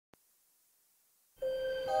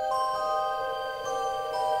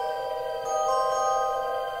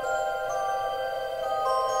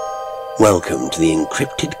Welcome to the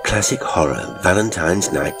EnCrypted Classic Horror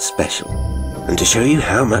Valentine's Night Special. And to show you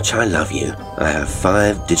how much I love you, I have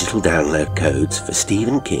 5 digital download codes for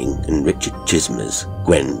Stephen King and Richard Chizma's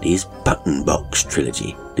Gwendy's Button Box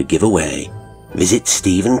trilogy to give away. Visit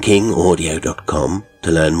StephenKingAudio.com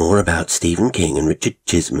to learn more about Stephen King and Richard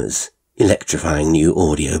Chizma's electrifying new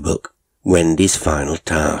audiobook, Gwendy's Final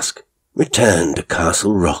Task. Return to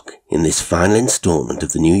Castle Rock in this final installment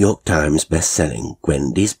of the New York Times best-selling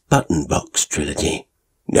Gwendy's Button Box trilogy.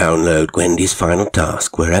 Download Gwendy's Final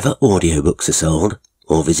Task wherever audiobooks are sold,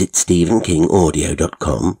 or visit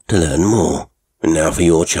StephenKingAudio.com to learn more. And now for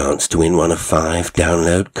your chance to win one of 5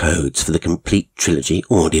 download codes for the complete trilogy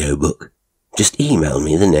audiobook. Just email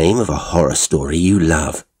me the name of a horror story you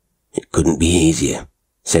love. It couldn't be easier.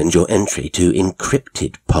 Send your entry to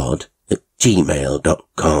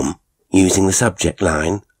encryptedpod@gmail.com. using the subject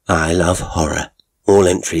line, I love horror. All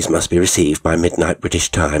entries must be received by midnight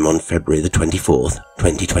British time on February the 24th,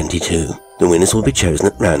 2022. The winners will be chosen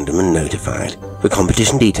at random and notified. For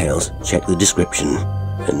competition details, check the description.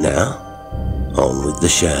 And now, on with the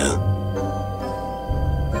show.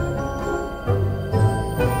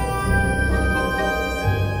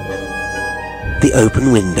 The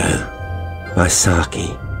Open Window by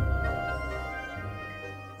Saki.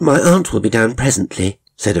 My aunt will be down presently,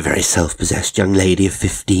 said a very self-possessed young lady of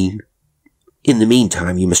 15. In the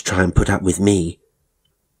meantime you must try and put up with me.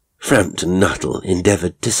 Frampton Nuttall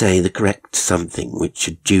endeavoured to say the correct something which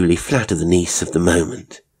should duly flatter the niece of the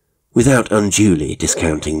moment, without unduly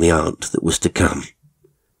discounting the aunt that was to come.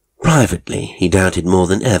 Privately, he doubted more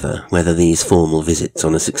than ever whether these formal visits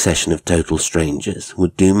on a succession of total strangers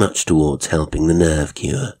would do much towards helping the nerve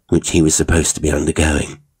cure which he was supposed to be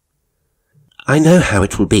undergoing. I know how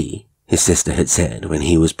it will be, his sister had said when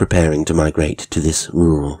he was preparing to migrate to this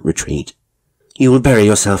rural retreat. You will bury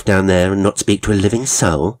yourself down there and not speak to a living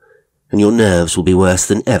soul, and your nerves will be worse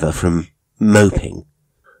than ever from moping.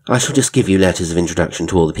 I shall just give you letters of introduction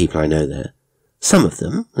to all the people I know there. Some of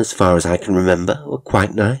them, as far as I can remember, were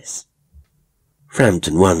quite nice.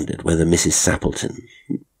 Frampton wondered whether Mrs. Sappleton,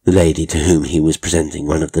 the lady to whom he was presenting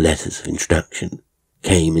one of the letters of introduction,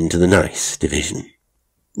 came into the nice division.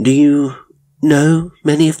 Do you know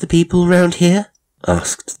many of the people round here?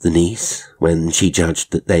 Asked the niece, when she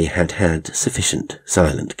judged that they had had sufficient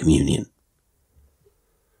silent communion.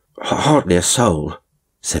 Hardly a soul,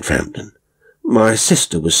 said Frampton. My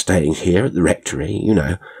sister was staying here at the rectory,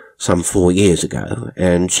 some 4 years ago,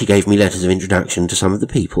 and she gave me letters of introduction to some of the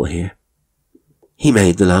people here. He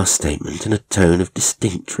made the last statement in a tone of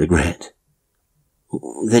distinct regret.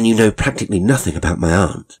 Then you know practically nothing about my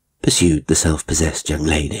aunt, pursued the self-possessed young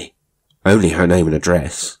lady. Only her name and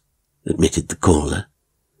address, admitted the caller.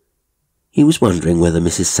 He was wondering whether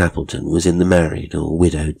Mrs. Sappleton was in the married or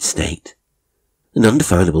widowed state. An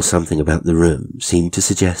undefinable something about the room seemed to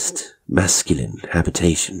suggest masculine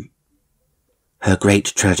habitation. Her great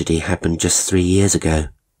tragedy happened just 3 years ago,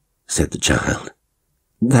 said the child.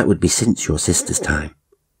 That would be since your sister's time.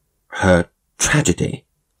 Her tragedy?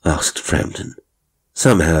 Asked Frampton.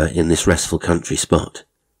 Somehow, in this restful country spot,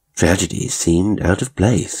 tragedies seemed out of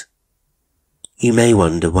place. You may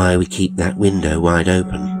wonder why we keep that window wide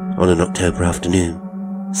open on an October afternoon,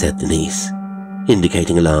 said the niece,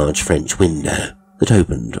 indicating a large French window that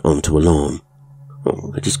opened onto a lawn.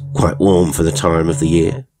 Oh, it is quite warm for the time of the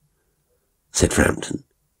year, said Frampton.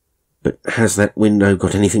 But has that window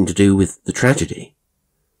got anything to do with the tragedy?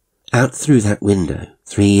 Out through that window,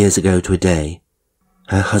 3 years ago to a day,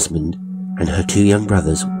 her husband and her 2 young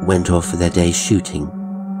brothers went off for their day's shooting.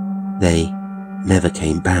 They never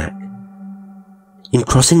came back. In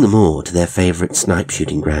crossing the moor to their favourite snipe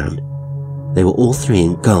shooting ground, they were all 3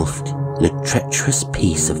 engulfed in a treacherous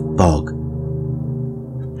piece of bog.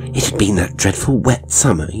 It had been that dreadful wet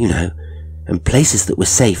summer, and places that were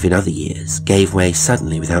safe in other years gave way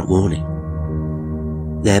suddenly without warning.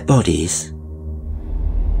 Their bodies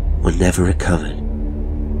were never recovered.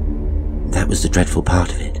 That was the dreadful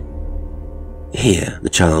part of it. Here the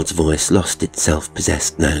child's voice lost its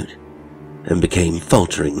self-possessed note and became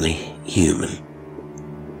falteringly human.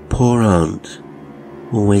 Poor aunt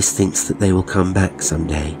always thinks that they will come back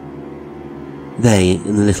someday. They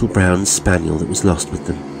and the little brown spaniel that was lost with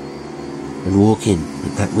them, and walk in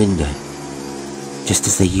at that window, just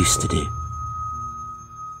as they used to do.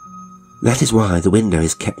 That is why the window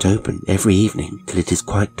is kept open every evening till it is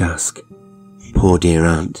quite dusk. Poor dear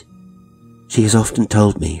aunt. She has often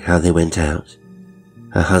told me how they went out,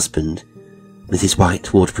 her husband with his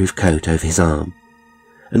white waterproof coat over his arm,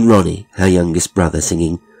 and Ronnie, her youngest brother,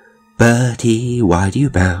 singing, Bertie, why do you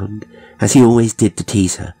bound, as he always did to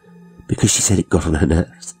tease her, because she said it got on her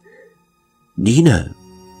nerves. Do you know,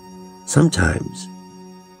 Sometimes,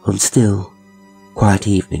 on still, quiet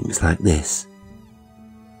evenings like this,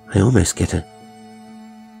 I almost get a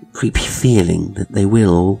creepy feeling that they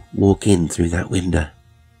will all walk in through that window."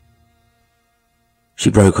 She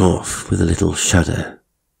broke off with a little shudder,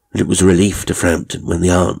 and it was a relief to Frampton when the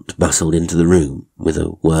aunt bustled into the room with a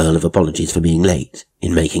whirl of apologies for being late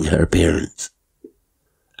in making her appearance.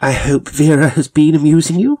 "I hope Vera has been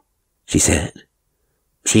amusing you?" she said.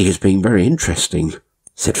 "She has been very interesting,"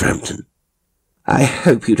 said Frampton. "I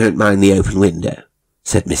hope you don't mind the open window,"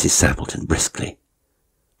 said Mrs. Sappleton briskly.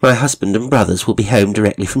 "My husband and brothers will be home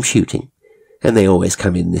directly from shooting, and they always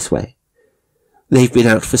come in this way. They've been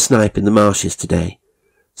out for snipe in the marshes today,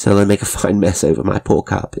 so they'll make a fine mess over my poor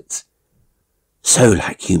carpets. So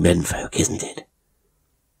like you menfolk, isn't it?"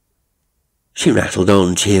 She rattled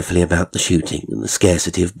on cheerfully about the shooting and the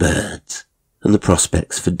scarcity of birds, and the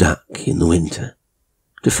prospects for duck in the winter.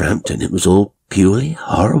 To Frampton it was all purely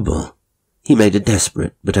horrible. He made a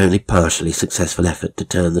desperate but only partially successful effort to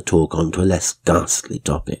turn the talk on to a less ghastly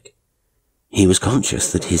topic. He was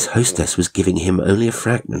conscious that his hostess was giving him only a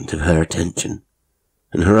fragment of her attention,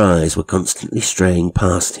 and her eyes were constantly straying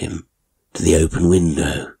past him to the open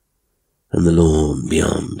window and the lawn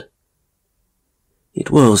beyond. It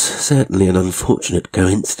was certainly an unfortunate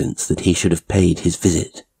coincidence that he should have paid his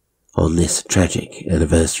visit on this tragic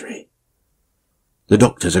anniversary. "The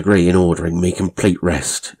doctors agree in ordering me complete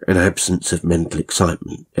rest, an absence of mental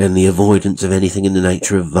excitement, and the avoidance of anything in the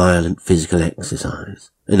nature of violent physical exercise,"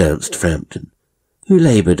 announced Frampton, who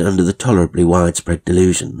laboured under the tolerably widespread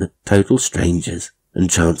delusion that total strangers and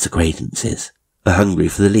chance acquaintances are hungry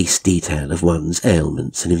for the least detail of one's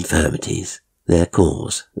ailments and infirmities, their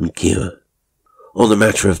cause and cure. "On the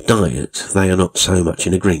matter of diet, they are not so much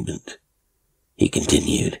in agreement," he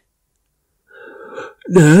continued.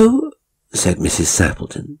 "No," said Mrs.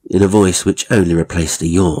 Sappleton, in a voice which only replaced a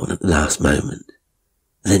yawn at the last moment.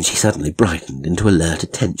 Then she suddenly brightened into alert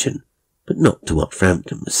attention, but not to what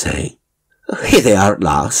Frampton was saying. "Here they are at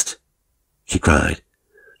last," she cried.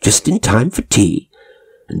 "Just in time for tea,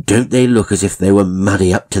 and don't they look as if they were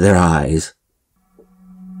muddy up to their eyes?"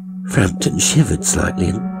 Frampton shivered slightly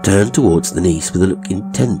and turned towards the niece with a look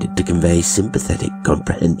intended to convey sympathetic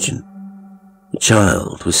comprehension. The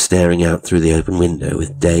child was staring out through the open window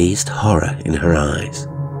with dazed horror in her eyes.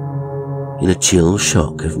 In a chill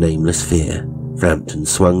shock of nameless fear, Frampton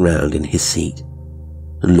swung round in his seat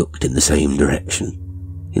and looked in the same direction.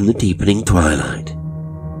 In the deepening twilight,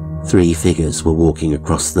 3 figures were walking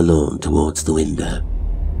across the lawn towards the window.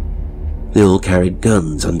 They all carried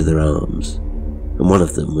guns under their arms, and one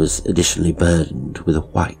of them was additionally burdened with a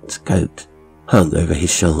white coat hung over his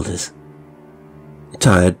shoulders. A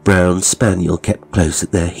tired brown spaniel kept close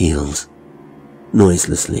at their heels.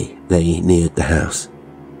 Noiselessly they neared the house,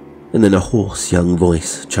 and then a hoarse young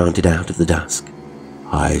voice chanted out of the dusk,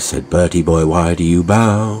 "I said, Bertie boy, why do you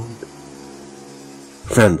bound?"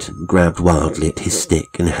 Frampton grabbed wildly at his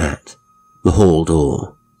stick and hat. The hall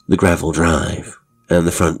door, the gravel drive, and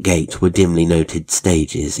the front gate were dimly noted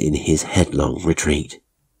stages in his headlong retreat.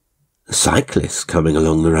 A cyclist coming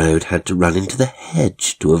along the road had to run into the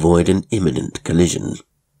hedge to avoid an imminent collision.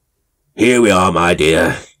 "Here we are, my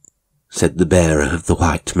dear," said the bearer of the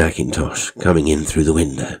white mackintosh, coming in through the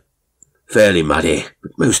window. "Fairly muddy,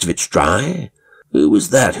 but most of it's dry. Who was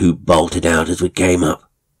that who bolted out as we came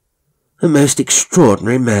up?" "A most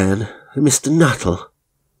extraordinary man, Mr. Nuttall,"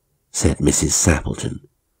 said Mrs. Sappleton.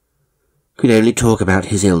 "Could only talk about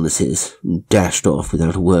his illnesses, and dashed off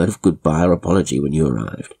without a word of goodbye or apology when you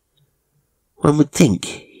arrived. One would think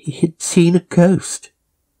he had seen a ghost."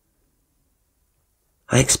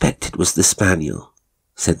 "I expect it was the spaniel,"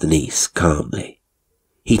 said the niece calmly.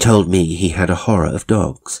 "He told me he had a horror of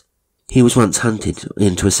dogs. He was once hunted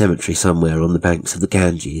into a cemetery somewhere on the banks of the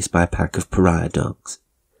Ganges by a pack of pariah dogs,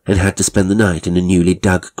 and had to spend the night in a newly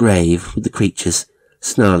dug grave with the creatures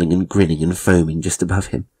snarling and grinning and foaming just above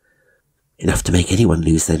him. Enough to make anyone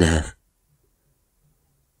lose their nerve."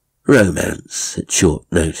 Romance at short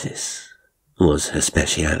notice was her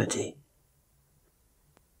speciality.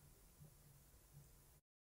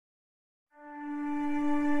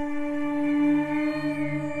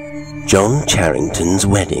 John Charrington's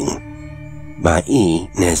Wedding by E.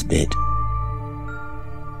 Nesbit.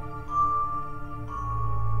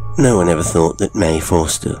 No one ever thought that May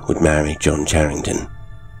Forster would marry John Charrington,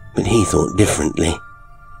 but he thought differently,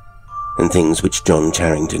 and things which John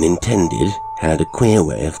Charrington intended had a queer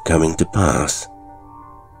way of coming to pass.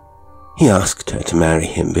 He asked her to marry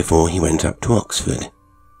him before he went up to Oxford.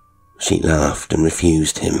 She laughed and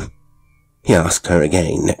refused him. He asked her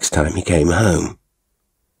again next time he came home.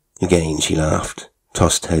 Again she laughed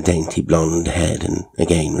tossed her dainty blonde head and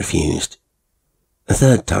again refused. A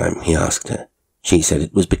third time he asked her. She said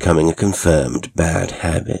it was becoming a confirmed bad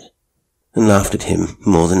habit, and laughed at him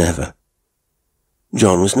more than ever.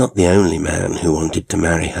 John was not the only man who wanted to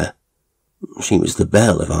marry her. She was the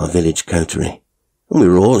belle of our village coterie, and we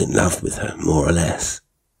were all in love with her, more or less.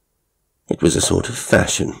 It was a sort of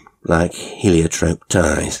fashion, like heliotrope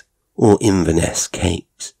ties or Inverness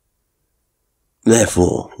capes.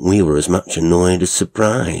 Therefore, we were as much annoyed as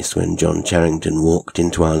surprised when John Charrington walked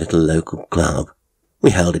into our little local club. We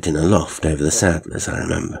held it in a loft over the Saddlers, I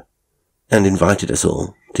remember, and invited us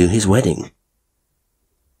all to his wedding.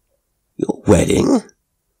 Your wedding?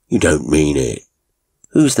 You don't mean it.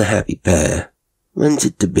 Who's the happy pair? When's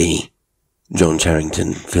it to be? John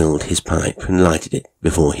Charrington filled his pipe and lighted it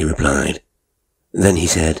before he replied. Then he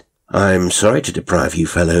said, I'm sorry to deprive you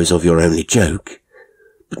fellows of your only joke,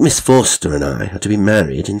 but Miss Forster and I are to be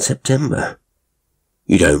married in September.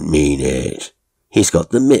 You don't mean it. He's got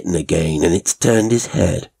the mitten again, and it's turned his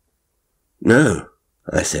head. No,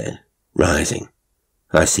 I said, rising.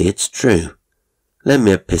 I see it's true. Lend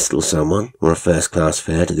me a pistol, someone, or a first-class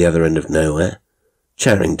fare to the other end of nowhere.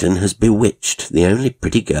 Charrington has bewitched the only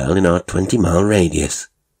pretty girl in our 20-mile radius.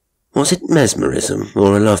 Was it mesmerism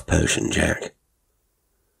or a love potion, Jack?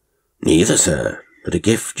 Neither, sir, but a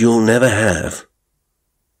gift you'll never have.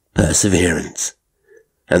 Perseverance,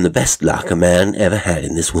 and the best luck a man ever had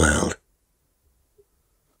in this world.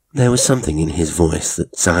 There was something in his voice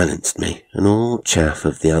that silenced me, and all chaff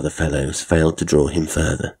of the other fellows failed to draw him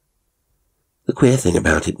further. The queer thing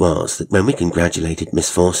about it was that when we congratulated Miss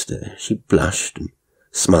Forster, she blushed and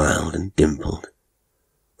smiled and dimpled,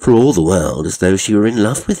 for all the world as though she were in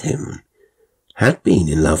love with him, had been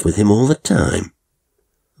in love with him all the time.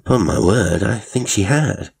 Upon my word, I think she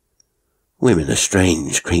had. Women are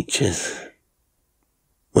strange creatures.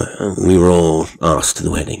 Well, we were all asked to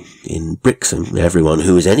the wedding. In Brixham, everyone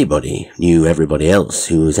who was anybody knew everybody else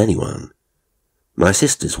who was anyone. My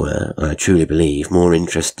sisters were, I truly believe, more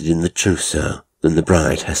interested in the trousseau than the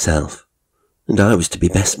bride herself, and I was to be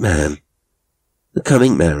best man. The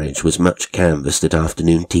coming marriage was much canvassed at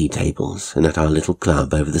afternoon tea tables and at our little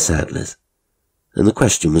club over the Saddlers, and the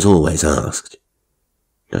question was always asked,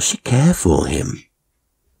 does she care for him?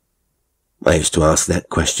 I used to ask that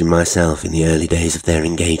question myself in the early days of their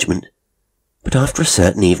engagement, but after a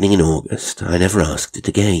certain evening in August I never asked it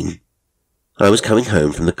again. I was coming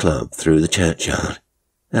home from the club through the churchyard.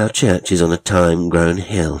 Our church is on a thyme-grown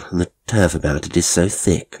hill, and the turf about it is so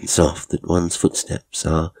thick and soft that one's footsteps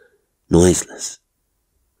are noiseless.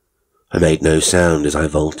 I made no sound as I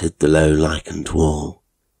vaulted the low lichened wall,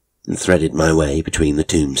 and threaded my way between the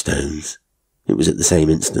tombstones. It was at the same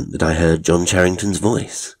instant that I heard John Charrington's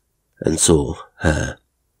voice, and saw her.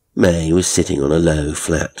 May was sitting on a low,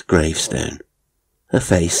 flat gravestone, her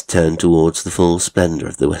face turned towards the full splendour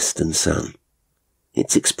of the western sun.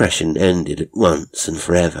 Its expression ended at once and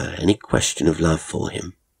forever any question of love for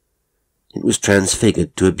him. It was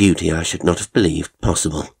transfigured to a beauty I should not have believed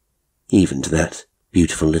possible, even to that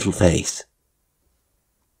beautiful little face.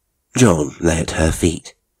 John lay at her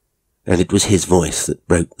feet, and it was his voice that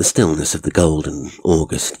broke the stillness of the golden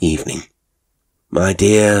August evening. My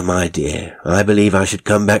dear, I believe I should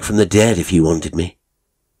come back from the dead if you wanted me.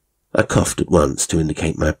 I coughed at once to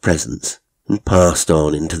indicate my presence, and passed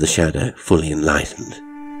on into the shadow, fully enlightened.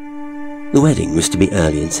 The wedding was to be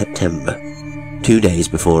early in September, 2 days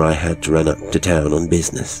before I had to run up to town on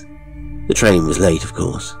business. The train was late, of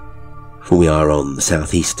course, for we are on the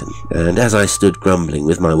Southeastern, and as I stood grumbling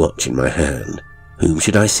with my watch in my hand, whom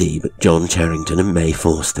should I see but John Charrington and May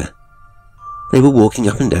Forster? They were walking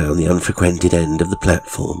up and down the unfrequented end of the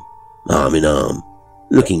platform, arm in arm,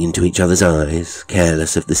 looking into each other's eyes,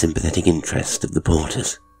 careless of the sympathetic interest of the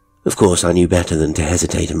porters. Of course I knew better than to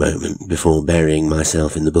hesitate a moment before burying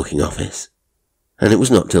myself in the booking office, and it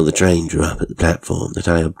was not till the train drew up at the platform that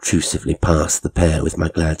I obtrusively passed the pair with my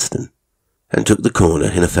Gladstone, and took the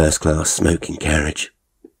corner in a first-class smoking carriage.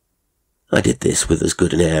 I did this with as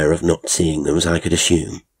good an air of not seeing them as I could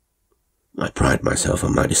assume. I pride myself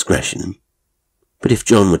on my discretion, but if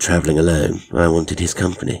John were travelling alone, I wanted his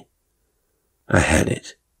company. I had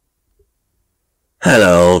it.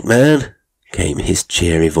 "Hello, old man," came his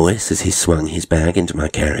cheery voice as he swung his bag into my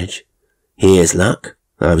carriage. "Here's luck.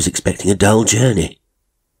 I was expecting a dull journey."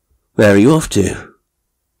 "Where are you off to?"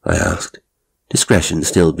 I asked, discretion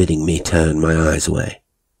still bidding me turn my eyes away,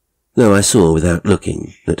 though I saw without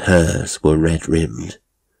looking that hers were red-rimmed.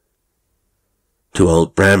 "To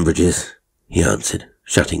old Brambridge's," he answered,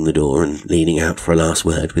 shutting the door and leaning out for a last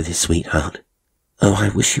word with his sweetheart. "Oh, I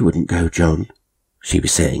wish you wouldn't go, John," she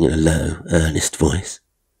was saying in a low, earnest voice.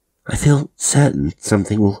 I feel certain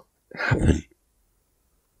something will happen.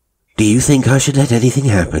 Do you think I should let anything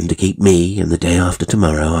happen to keep me and the day after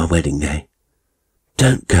tomorrow our wedding day?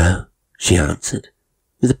 Don't go, she answered,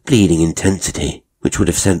 with a pleading intensity which would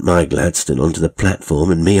have sent my Gladstone onto the platform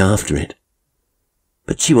and me after it.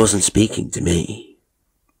 But she wasn't speaking to me.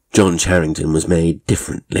 John Charrington was made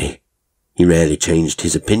differently. He rarely changed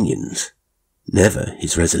his opinions, never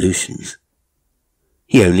his resolutions.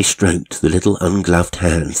 He only stroked the little ungloved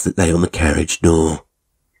hands that lay on the carriage door.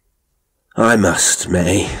 I must,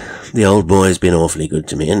 May. The old boy's been awfully good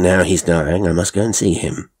to me, and now he's dying, I must go and see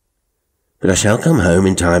him. But I shall come home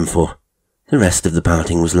in time for... The rest of the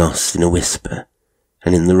parting was lost in a whisper,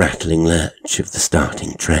 and in the rattling lurch of the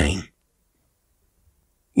starting train.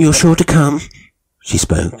 You're sure to come? She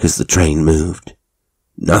spoke as the train moved.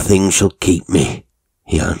 Nothing shall keep me,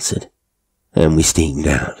 he answered, and we steamed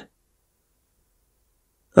out.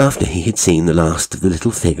 After he had seen the last of the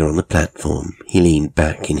little figure on the platform, he leaned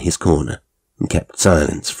back in his corner and kept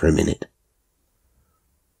silence for a minute.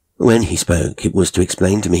 When he spoke, it was to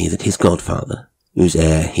explain to me that his godfather, whose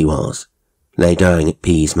heir he was, lay dying at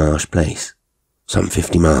Pease Marsh Place, some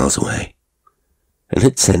 50 miles away, and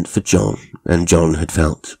had sent for John, and John had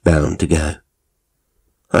felt bound to go.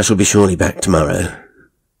 I shall be surely back tomorrow,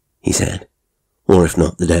 he said, or if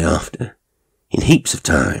not the day after, in heaps of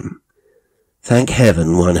time. Thank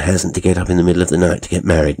heaven one hasn't to get up in the middle of the night to get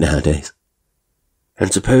married nowadays.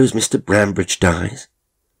 And suppose Mr. Brambridge dies?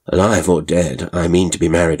 Alive or dead, I mean to be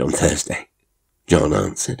married on Thursday, John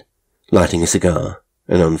answered, lighting a cigar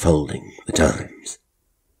and unfolding the Times.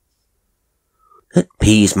 At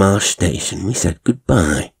Pease Marsh Station we said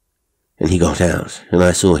goodbye, and he got out, and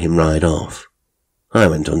I saw him ride off. I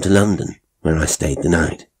went on to London, where I stayed the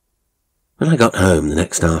night. When I got home the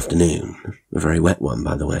next afternoon, a very wet one,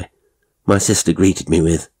 by the way, my sister greeted me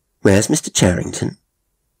with, "Where's Mr. Charrington?"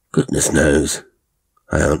 "Goodness knows,"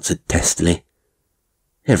 I answered testily.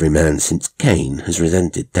 Every man since Cain has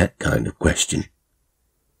resented that kind of question.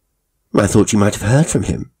 "I thought you might have heard from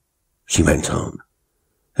him," she went on,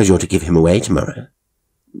 "as you're to give him away tomorrow.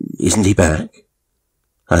 Isn't he back?"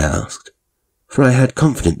 I asked, for I had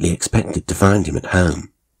confidently expected to find him at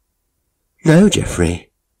home. "No,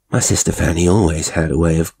 Geoffrey. My sister Fanny always had a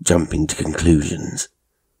way of jumping to conclusions,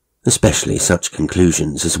 especially such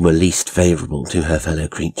conclusions as were least favourable to her fellow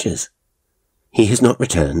creatures. He has not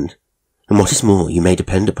returned, and what is more, you may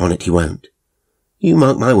depend upon it he won't. You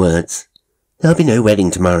mark my words, there'll be no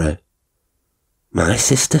wedding tomorrow. My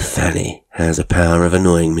sister Fanny has a power of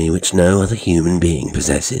annoying me which no other human being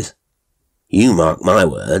possesses." "You mark my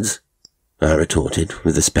words," I retorted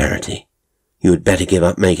with asperity. "You had better give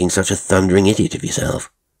up making such a thundering idiot of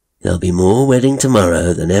yourself. There'll be more wedding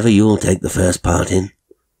tomorrow than ever you'll take the first part in."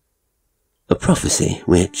 A prophecy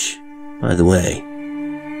which, by the way,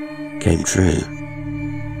 came true.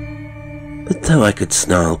 But though I could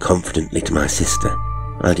snarl confidently to my sister,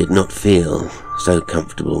 I did not feel so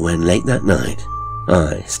comfortable when, late that night,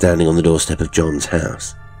 I, standing on the doorstep of John's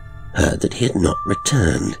house, heard that he had not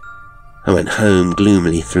returned. I went home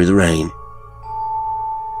gloomily through the rain.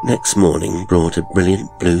 Next morning brought a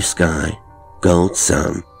brilliant blue sky, gold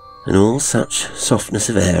sun, and all such softness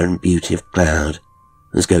of air and beauty of cloud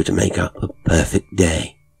as go to make up a perfect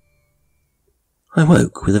day. I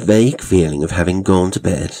woke with a vague feeling of having gone to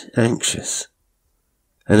bed anxious,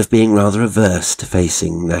 and of being rather averse to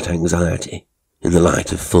facing that anxiety in the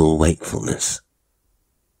light of full wakefulness.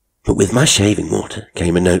 But with my shaving water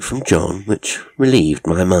came a note from John which relieved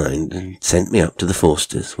my mind and sent me up to the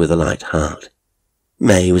Forsters with a light heart.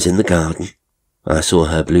 May was in the garden. I saw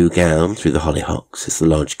her blue gown through the hollyhocks as the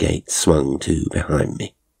lodge gate swung to behind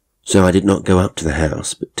me, so I did not go up to the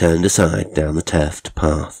house but turned aside down the turfed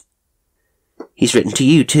path. "He's written to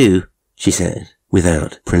you too," she said,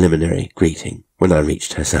 without preliminary greeting, when I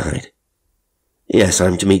reached her side. "Yes,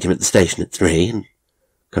 I'm to meet him at the station at 3 and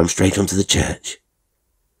come straight on to the church."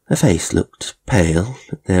 Her face looked pale,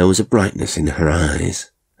 but there was a brightness in her eyes,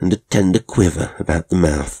 and a tender quiver about the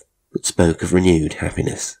mouth that spoke of renewed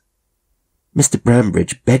happiness. "Mr.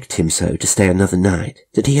 Brambridge begged him so to stay another night,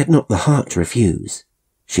 that he had not the heart to refuse,"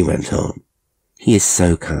 she went on. "He is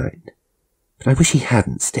so kind, but I wish he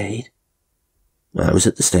hadn't stayed." I was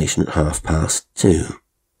at the station at 2:30.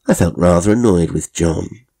 I felt rather annoyed with John.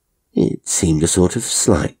 It seemed a sort of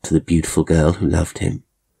slight to the beautiful girl who loved him,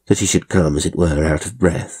 that he should come, as it were, out of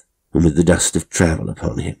breath, and with the dust of travel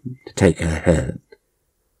upon him, to take her hand,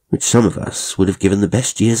 which some of us would have given the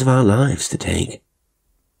best years of our lives to take.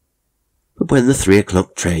 But when the 3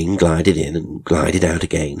 o'clock train glided in and glided out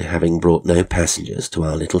again, having brought no passengers to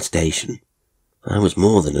our little station, I was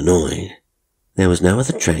more than annoyed. There was no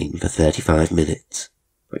other train for 35 minutes.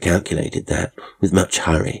 I calculated that, with much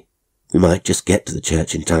hurry, we might just get to the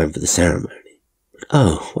church in time for the ceremony. But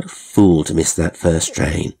oh, what a fool to miss that first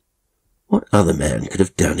train. What other man could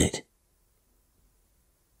have done it?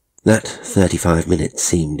 That 35 minutes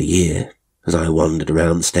seemed a year, as I wandered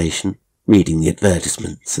around the station, reading the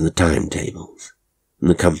advertisements and the timetables, and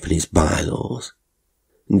the company's bylaws,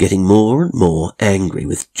 and getting more and more angry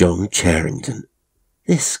with John Charrington.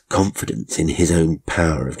 This confidence in his own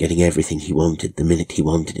power of getting everything he wanted the minute he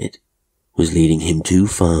wanted it was leading him too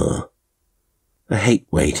far. I hate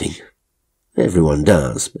waiting. Everyone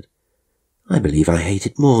does, but I believe I hate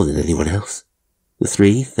it more than anyone else. The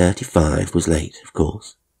 3:35 was late, of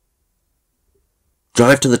course.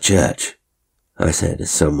 "Drive to the church," I said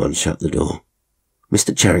as someone shut the door.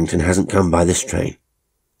 "Mr. Charrington hasn't come by this train."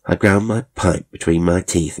 I ground my pipe between my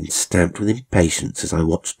teeth and stamped with impatience as I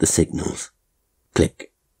watched the signals.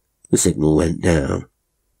 Click. The signal went down.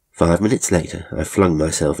 5 minutes later, I flung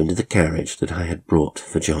myself into the carriage that I had brought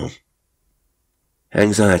for John.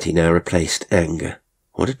 Anxiety now replaced anger.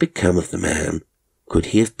 What had become of the man? Could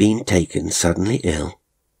he have been taken suddenly ill?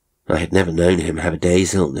 I had never known him have a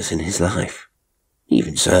day's illness in his life.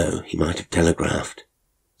 Even so, he might have telegraphed.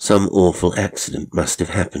 Some awful accident must have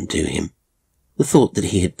happened to him. The thought that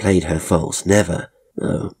he had played her false never,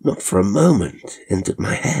 no, not for a moment, entered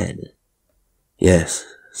my head. Yes,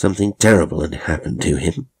 something terrible had happened to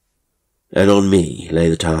him, and on me lay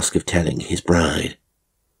the task of telling his bride.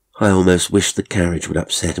 I almost wished the carriage would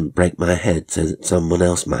upset and break my head so that someone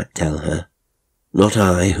else might tell her. Not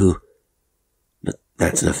I, who... But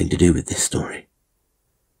that's nothing to do with this story.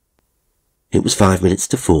 It was 5 minutes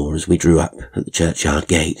to 4 as we drew up at the churchyard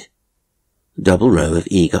gate. A double row of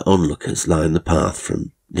eager onlookers lined the path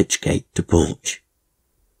from lych gate to porch.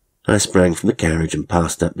 I sprang from the carriage and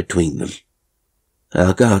passed up between them.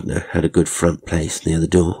 Our gardener had a good front place near the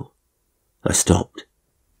door. I stopped.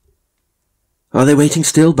 "Are they waiting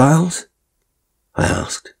still, Biles?" I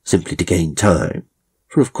asked, simply to gain time,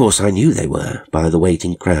 for of course I knew they were by the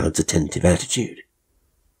waiting crowd's attentive attitude.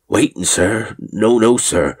 "Waiting, sir? No,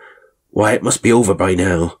 sir. Why, it must be over by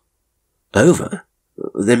now." "Over?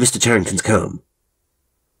 Then Mr. Charrington's come."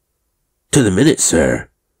 "To the minute, sir.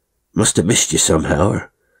 Must have missed you somehow,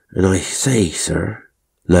 and I say, sir,"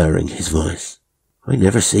 lowering his voice, "I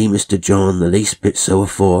never see Mr. John the least bit so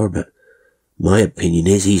afore, but my opinion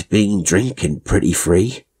is he's been drinking pretty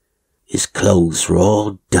free. His clothes were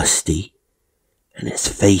all dusty, and his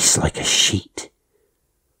face like a sheet.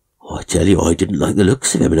 Oh, I tell you, I didn't like the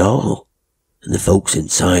looks of him at all, and the folks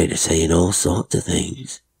inside are saying all sorts of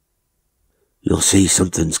things. You'll see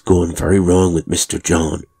something's going very wrong with Mr.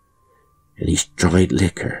 John, and he's tried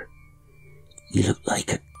liquor. He looked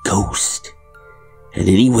like a ghost, and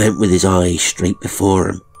in he went with his eyes straight before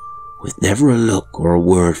him, with never a look or a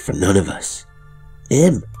word for none of us.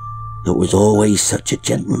 Him, that was always such a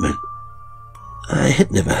gentleman. I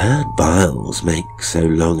had never heard Biles make so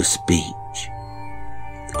long a speech.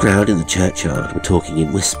 The crowd in the churchyard were talking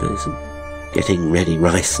in whispers and getting ready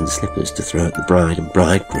rice and slippers to throw at the bride and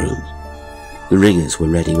bridegroom. The ringers were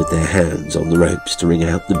ready with their hands on the ropes to ring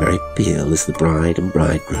out the merry peal as the bride and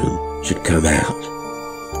bridegroom should come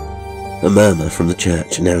out. A murmur from the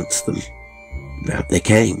church announced them. Out they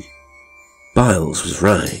came. Biles was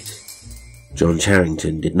right. John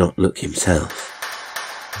Charrington did not look himself.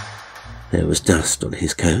 There was dust on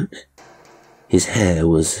his coat. His hair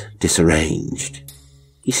was disarranged.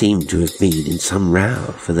 He seemed to have been in some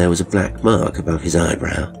row, for there was a black mark above his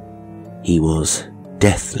eyebrow. He was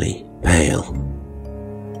deathly pale.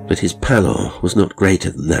 But his pallor was not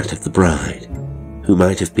greater than that of the bride, who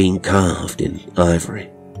might have been carved in ivory,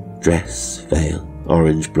 dress, veil,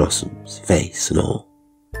 orange blossoms, face and all.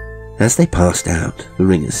 As they passed out, the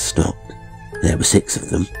ringers stopped. There were 6 of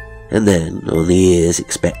them, and then, on the ears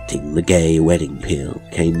expecting the gay wedding peal,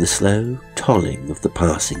 came the slow tolling of the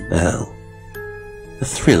passing bell. A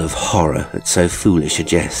thrill of horror at so foolish a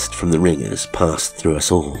jest from the ringers passed through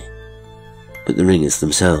us all. But the ringers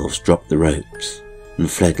themselves dropped the ropes and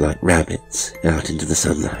fled like rabbits out into the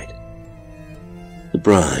sunlight. The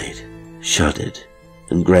bride shuddered,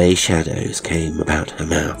 and grey shadows came about her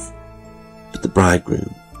mouth, but the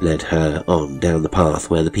bridegroom led her on down the path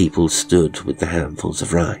where the people stood with the handfuls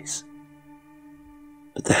of rice.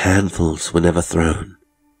 But the handfuls were never thrown,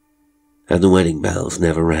 and the wedding bells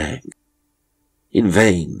never rang. In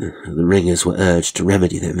vain the ringers were urged to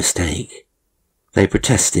remedy their mistake. They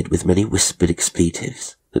protested with many whispered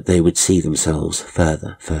expletives that they would see themselves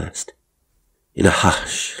further first. In a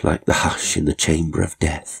hush like the hush in the chamber of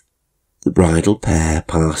death, the bridal pair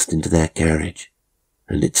passed into their carriage,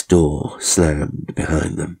 and its door slammed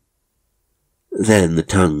behind them. Then the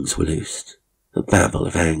tongues were loosed, a babble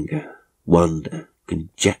of anger, wonder,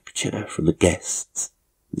 conjecture from the guests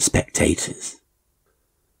and spectators.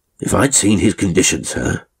 "If I'd seen his condition,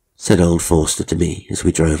 sir," said old Forster to me as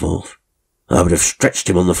we drove off, "I would have stretched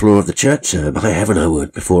him on the floor of the church, sir, by heaven I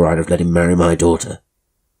would, before I'd have let him marry my daughter."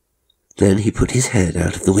 Then he put his head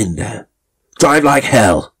out of the window. "Drive like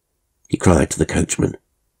hell," he cried to the coachman.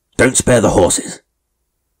 "Don't spare the horses."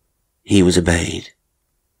 He was obeyed.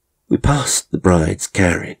 We passed the bride's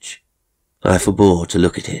carriage. I forbore to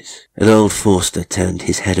look at it, and old Forster turned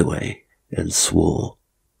his head away and swore.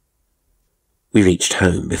 We reached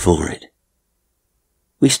home before it.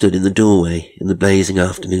 We stood in the doorway in the blazing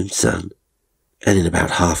afternoon sun, and in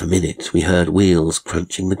about half a minute we heard wheels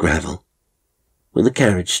crunching the gravel. When the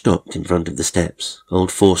carriage stopped in front of the steps,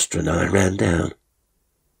 old Forster and I ran down.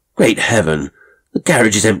 "Great heaven! The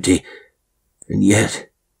carriage is empty!" And yet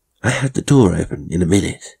I had the door open in a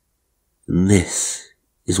minute, and this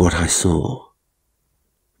is what I saw.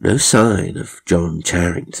 No sign of John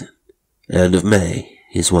Charrington, and of May,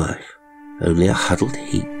 his wife, only a huddled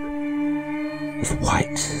heap of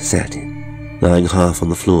white satin, lying half on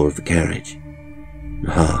the floor of the carriage, and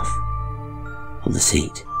half on the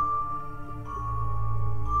seat.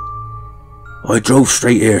 "I drove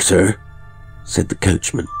straight here, sir," said the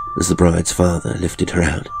coachman as the bride's father lifted her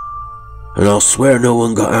out, "and I'll swear no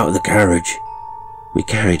one got out of the carriage." We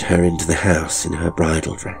carried her into the house in her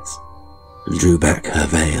bridal dress, and drew back her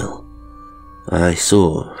veil. I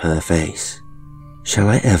saw her face. Shall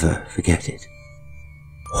I ever forget it?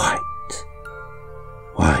 White,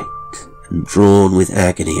 and drawn with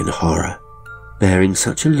agony and horror, bearing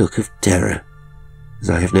such a look of terror as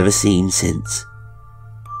I have never seen since,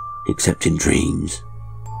 except in dreams.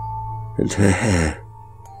 And her hair,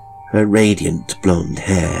 her radiant blonde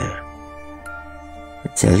hair, I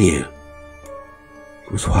tell you,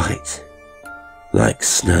 it was white, like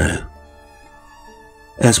snow.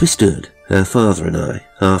 As we stood, her father and I,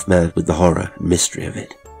 half mad with the horror and mystery of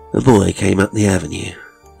it, a boy came up the avenue,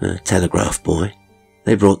 a telegraph boy.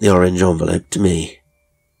 They brought the orange envelope to me.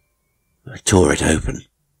 I tore it open.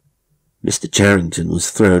 Mr. Charrington was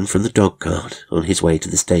thrown from the dog-cart on his way to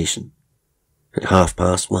the station at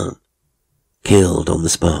 1:30, killed on the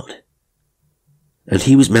spot. And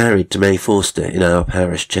he was married to May Forster in our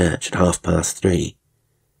parish church at 3:30,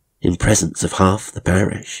 in presence of half the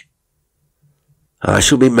parish. I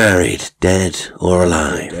shall be married, dead or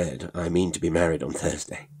alive. Dead, I mean to be married on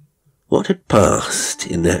Thursday. What had passed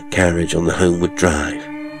in that carriage on the homeward drive,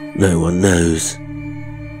 no one knows.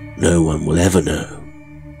 No one will ever know.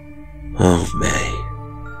 Oh, May.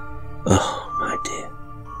 Oh, my dear.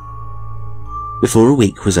 Before a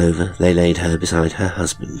week was over, they laid her beside her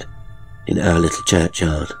husband in our little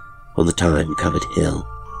churchyard on the thyme-covered hill,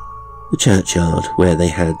 the churchyard where they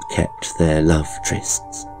had kept their love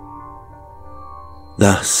trysts.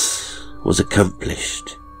 Thus was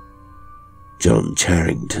accomplished John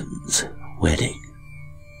Charrington's wedding.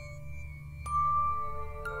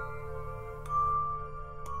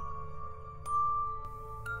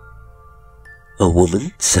 A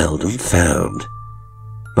Woman Seldom Found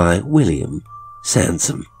by William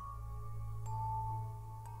Sansom.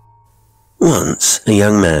 Once a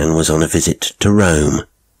young man was on a visit to Rome.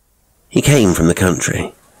 He came from the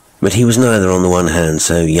country, but he was neither on the one hand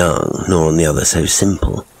so young nor on the other so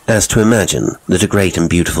simple as to imagine that a great and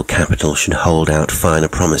beautiful capital should hold out finer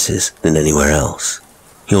promises than anywhere else.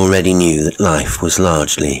 He already knew that life was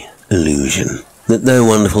largely illusion, that though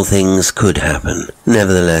wonderful things could happen,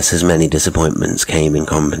 nevertheless as many disappointments came in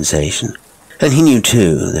compensation. And he knew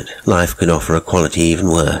too that life could offer a quality even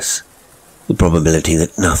worse, the probability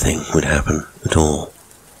that nothing would happen at all.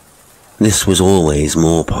 This was always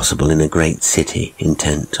more possible in a great city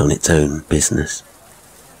intent on its own business.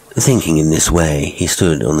 Thinking in this way, he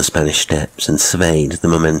stood on the Spanish steps and surveyed the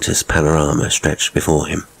momentous panorama stretched before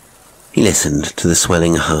him. He listened to the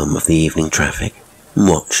swelling hum of the evening traffic, and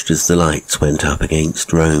watched as the lights went up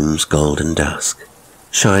against Rome's golden dusk.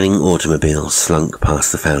 Shining automobiles slunk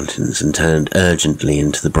past the fountains and turned urgently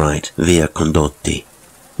into the bright Via Condotti.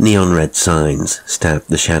 Neon-red signs stabbed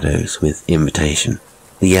the shadows with invitation.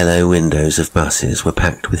 The yellow windows of buses were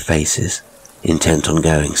packed with faces, intent on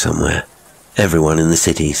going somewhere. Everyone in the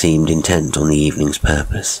city seemed intent on the evening's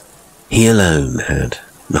purpose. He alone had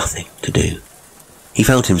nothing to do. He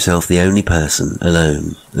felt himself the only person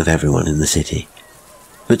alone of everyone in the city.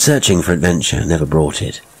 But searching for adventure never brought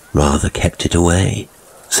it, rather kept it away.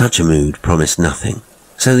 Such a mood promised nothing,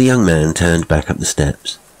 so the young man turned back up the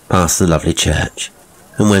steps, past the lovely church,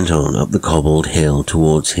 and went on up the cobbled hill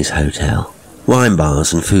towards his hotel. Wine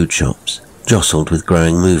bars and food shops jostled with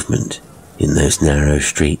growing movement in those narrow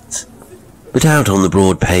streets. But out on the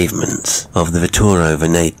broad pavements of the Vittoro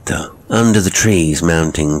Veneto, under the trees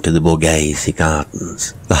mounting to the Borghese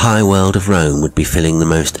Gardens, the high world of Rome would be filling the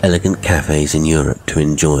most elegant cafes in Europe to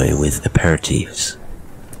enjoy with aperitifs.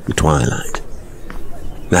 The twilight.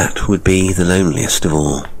 That would be the loneliest of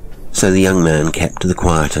all, so the young man kept to the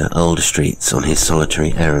quieter, older streets on his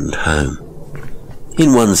solitary errand home.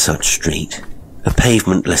 In one such street, a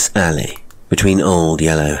pavementless alley between old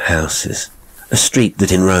yellow houses, a street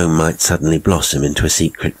that in Rome might suddenly blossom into a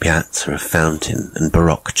secret piazza of fountain and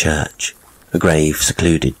baroque church, a grave,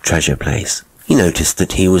 secluded treasure place. He noticed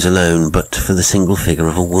that he was alone but for the single figure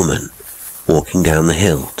of a woman, walking down the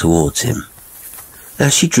hill towards him.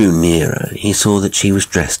 As she drew nearer, he saw that she was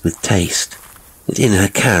dressed with taste, that in her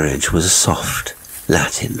carriage was a soft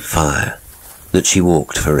Latin fire, that she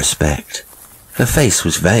walked for respect. Her face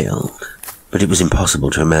was veiled, but it was impossible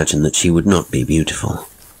to imagine that she would not be beautiful.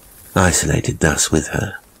 Isolated thus with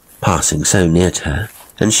her, passing so near to her,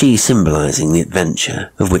 and she symbolizing the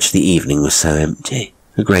adventure of which the evening was so empty,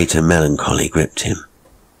 a greater melancholy gripped him.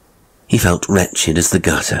 He felt wretched as the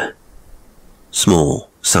gutter, small,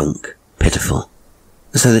 sunk, pitiful,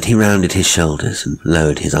 so that he rounded his shoulders and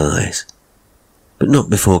lowered his eyes, but not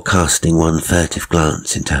before casting one furtive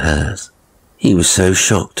glance into hers. He was so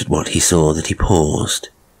shocked at what he saw that he paused.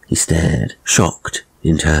 He stared, shocked,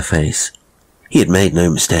 into her face. He had made no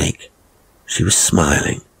mistake. She was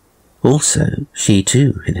smiling. Also, she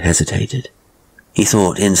too had hesitated. He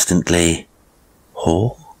thought instantly,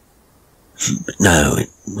 whore? But no, it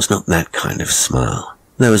was not that kind of smile,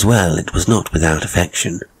 though as well it was not without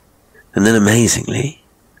affection. And then amazingly,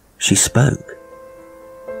 she spoke.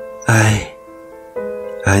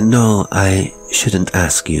 I know I shouldn't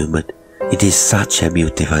ask you, but it is such a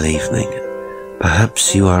beautiful evening.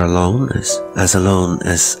 Perhaps you are alone, as alone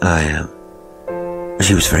as I am.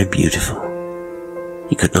 She was very beautiful.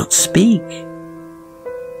 He could not speak,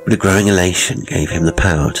 but a growing elation gave him the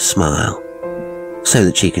power to smile, so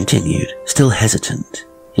that she continued, still hesitant,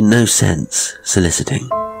 in no sense soliciting.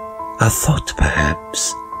 I thought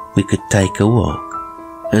perhaps we could take a walk,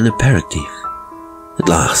 an aperitif. At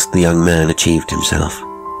last the young man achieved himself.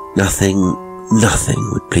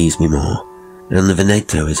 Nothing would please me more, and the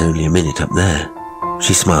Veneto is only a minute up there.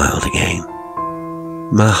 She smiled again.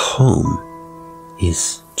 My home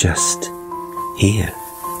is just here.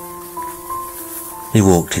 They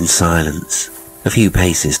walked in silence, a few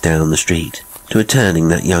paces down the street, to a turning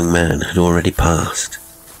that young man had already passed.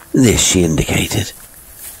 This she indicated.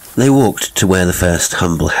 They walked to where the first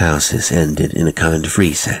humble houses ended in a kind of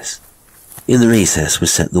recess. In the recess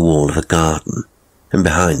was set the wall of a garden, and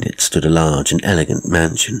behind it stood a large and elegant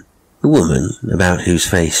mansion. A woman, about whose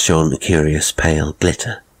face shone a curious pale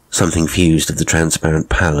glitter, something fused of the transparent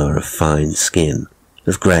pallor of fine skin,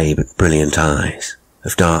 of grey but brilliant eyes,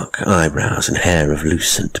 of dark eyebrows and hair of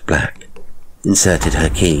lucent black, inserted her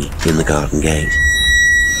key in the garden gate.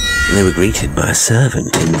 They were greeted by a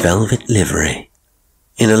servant in velvet livery.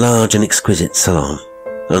 In a large and exquisite salon,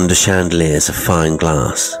 under chandeliers of fine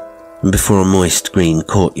glass, and before a moist green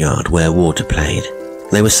courtyard where water played,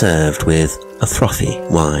 they were served with a frothy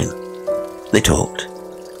wine. They talked.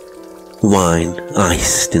 Wine,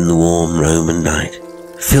 iced in the warm Roman night,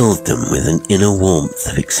 filled them with an inner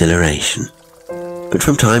warmth of exhilaration. But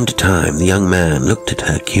from time to time the young man looked at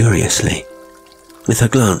her curiously. With her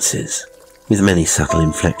glances, with many subtle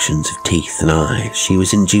inflections of teeth and eyes, she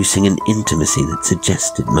was inducing an intimacy that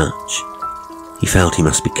suggested much. He felt he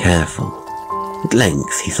must be careful. At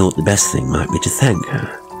length he thought the best thing might be to thank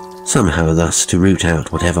her, somehow thus to root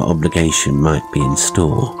out whatever obligation might be in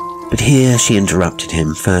store. But here she interrupted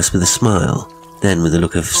him, first with a smile, then with a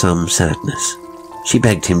look of some sadness. She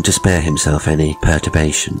begged him to spare himself any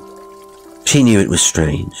perturbation. She knew it was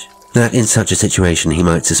strange, that in such a situation he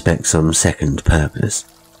might suspect some second purpose,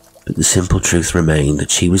 but the simple truth remained that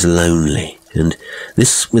she was lonely, and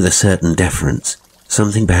this with a certain deference.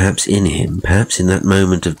 Something perhaps in him, perhaps in that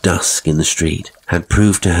moment of dusk in the street, had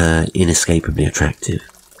proved to her inescapably attractive,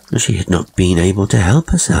 and she had not been able to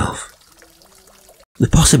help herself. The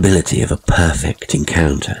possibility of a perfect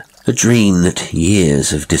encounter, a dream that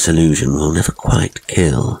years of disillusion will never quite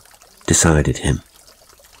kill, decided him.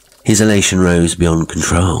 His elation rose beyond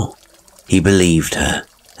control. He believed her,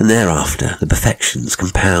 and thereafter the perfections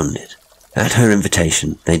compounded. At her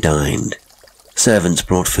invitation they dined. Servants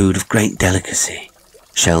brought food of great delicacy,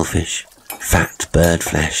 shellfish, fat bird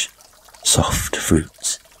flesh, soft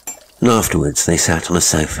fruits, and afterwards they sat on a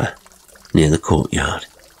sofa near the courtyard,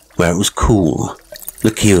 where it was cool.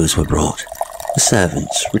 Liqueurs were brought. The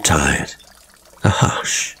servants retired. A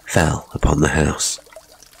hush fell upon the house.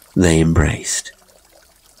 They embraced.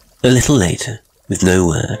 A little later, with no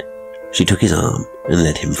word, She took his arm and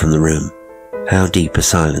led him from the room. How deep a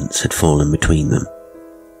silence had fallen between them.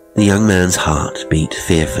 The young man's heart beat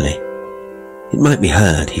fearfully. It might be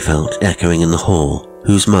heard, he felt, echoing in the hall,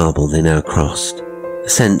 whose marble they now crossed. A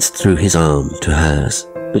sense threw his arm to hers,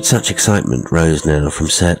 but such excitement rose now from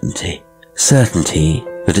certainty. Certainty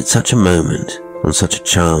that at such a moment, on such a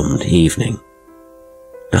charmed evening,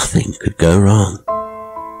 nothing could go wrong.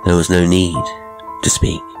 There was no need to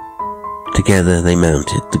speak. Together they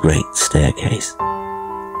mounted the great staircase.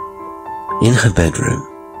 In her bedroom,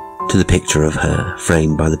 to the picture of her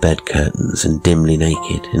framed by the bed curtains and dimly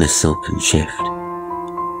naked in a silken shift,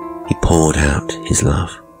 he poured out his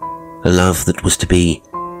love, a love that was to be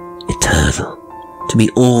eternal, to be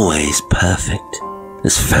always perfect,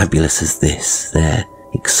 as fabulous as this, their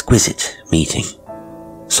exquisite meeting.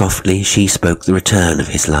 Softly she spoke the return of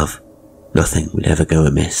his love. Nothing would ever go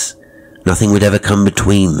amiss, nothing would ever come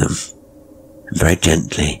between them, and very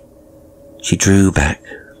gently she drew back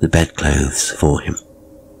the bedclothes for him.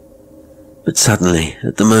 But suddenly,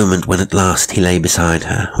 at the moment when at last he lay beside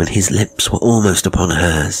her, when his lips were almost upon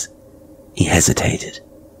hers, he hesitated.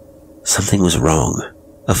 Something was wrong.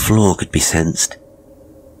 A flaw could be sensed.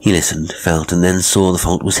 He listened, felt, and then saw the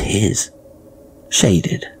fault was his.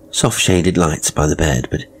 Shaded, soft-shaded lights by the bed,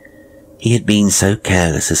 but he had been so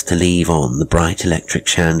careless as to leave on the bright electric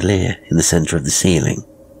chandelier in the centre of the ceiling.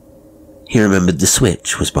 He remembered the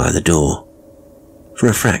switch was by the door. For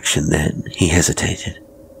a fraction then, he hesitated.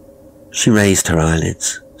 She raised her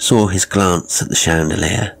eyelids, saw his glance at the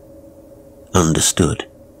chandelier, understood.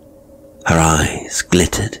 Her eyes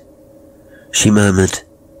glittered. She murmured,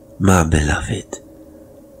 "My beloved,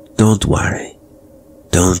 don't worry,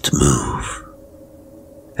 don't move."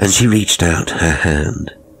 And she reached out her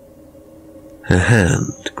hand. Her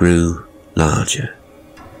hand grew larger.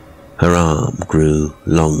 Her arm grew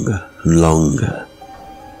longer and longer.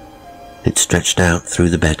 It stretched out through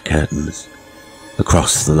the bed curtains,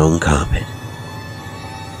 across the long carpet,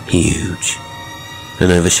 huge,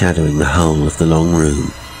 and overshadowing the whole of the long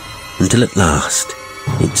room, until at last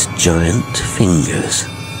its giant fingers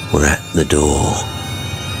were at the door.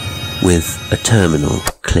 With a terminal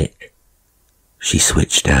click, she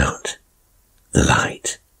switched out the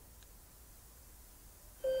light.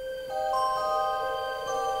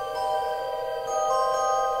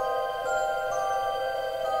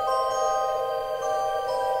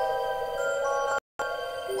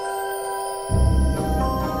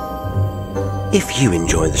 If you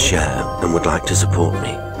enjoy the show and would like to support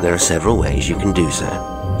me, there are several ways you can do so.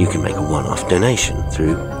 You can make a one-off donation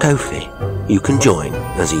through Ko-fi. You can join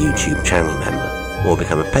as a YouTube channel member or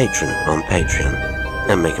become a patron on Patreon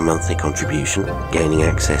and make a monthly contribution, gaining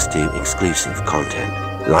access to exclusive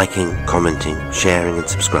content. Liking, commenting, sharing and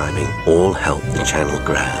subscribing all help the channel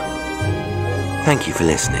grow. Thank you for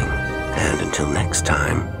listening, and until next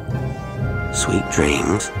time, sweet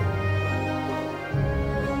dreams.